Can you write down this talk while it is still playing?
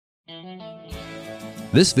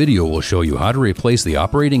This video will show you how to replace the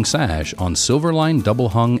operating sash on Silverline double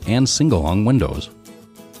hung and single hung windows.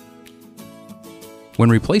 When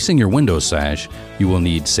replacing your window sash, you will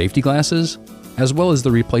need safety glasses as well as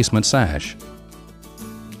the replacement sash.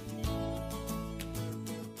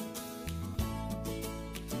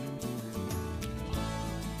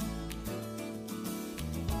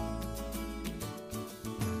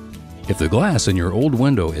 If the glass in your old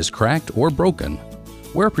window is cracked or broken,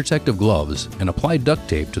 wear protective gloves and apply duct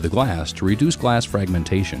tape to the glass to reduce glass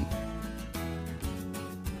fragmentation.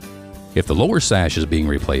 If the lower sash is being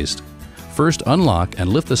replaced, first unlock and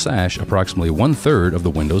lift the sash approximately 1/3 of the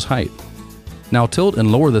window's height. Now tilt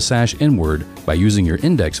and lower the sash inward by using your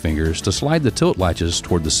index fingers to slide the tilt latches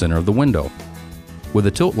toward the center of the window. With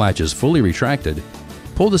the tilt latches fully retracted,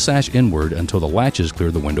 pull the sash inward until the latches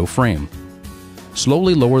clear the window frame.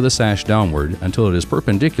 Slowly lower the sash downward until it is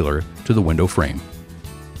perpendicular to the window frame.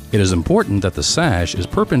 It is important that the sash is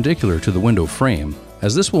perpendicular to the window frame,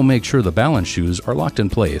 as this will make sure the balance shoes are locked in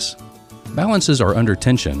place. Balances are under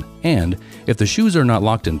tension, and if the shoes are not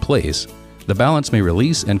locked in place, the balance may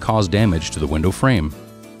release and cause damage to the window frame.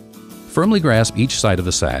 Firmly grasp each side of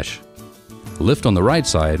the sash. Lift on the right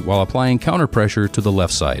side while applying counter pressure to the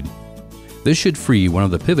left side. This should free one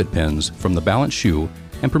of the pivot pins from the balance shoe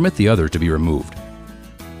and permit the other to be removed.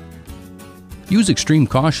 Use extreme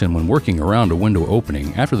caution when working around a window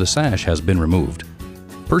opening after the sash has been removed.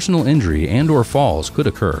 Personal injury and/or falls could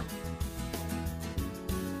occur.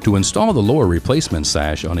 To install the lower replacement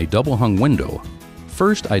sash on a double hung window,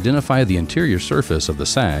 first identify the interior surface of the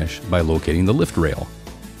sash by locating the lift rail.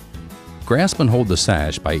 Grasp and hold the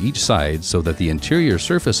sash by each side so that the interior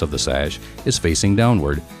surface of the sash is facing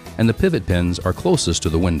downward and the pivot pins are closest to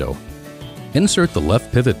the window. Insert the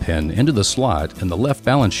left pivot pin into the slot in the left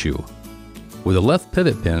balance shoe. With the left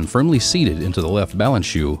pivot pin firmly seated into the left balance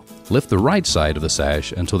shoe, lift the right side of the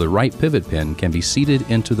sash until the right pivot pin can be seated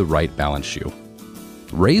into the right balance shoe.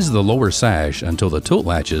 Raise the lower sash until the tilt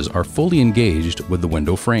latches are fully engaged with the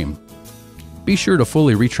window frame. Be sure to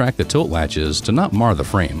fully retract the tilt latches to not mar the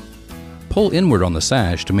frame. Pull inward on the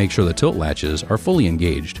sash to make sure the tilt latches are fully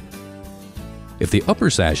engaged. If the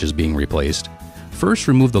upper sash is being replaced, first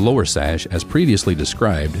remove the lower sash as previously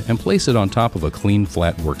described and place it on top of a clean,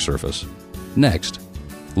 flat work surface. Next,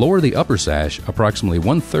 lower the upper sash approximately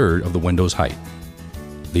 1/3 of the window's height.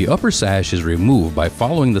 The upper sash is removed by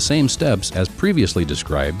following the same steps as previously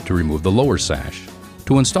described to remove the lower sash.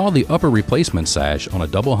 To install the upper replacement sash on a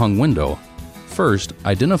double hung window, first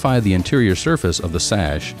identify the interior surface of the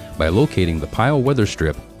sash by locating the pile weather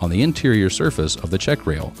strip on the interior surface of the check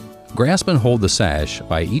rail. Grasp and hold the sash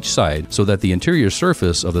by each side so that the interior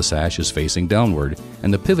surface of the sash is facing downward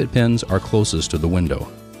and the pivot pins are closest to the window.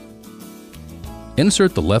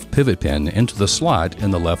 Insert the left pivot pin into the slot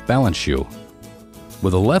in the left balance shoe.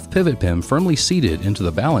 With the left pivot pin firmly seated into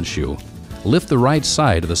the balance shoe, lift the right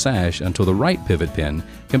side of the sash until the right pivot pin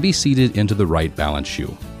can be seated into the right balance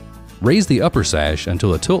shoe. Raise the upper sash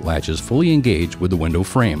until the tilt latches fully engage with the window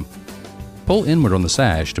frame. Pull inward on the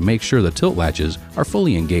sash to make sure the tilt latches are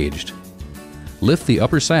fully engaged. Lift the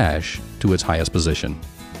upper sash to its highest position.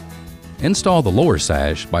 Install the lower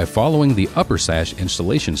sash by following the upper sash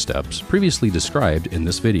installation steps previously described in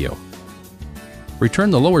this video.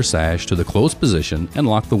 Return the lower sash to the closed position and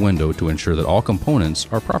lock the window to ensure that all components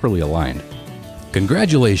are properly aligned.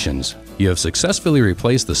 Congratulations! You have successfully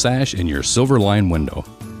replaced the sash in your Silverline window.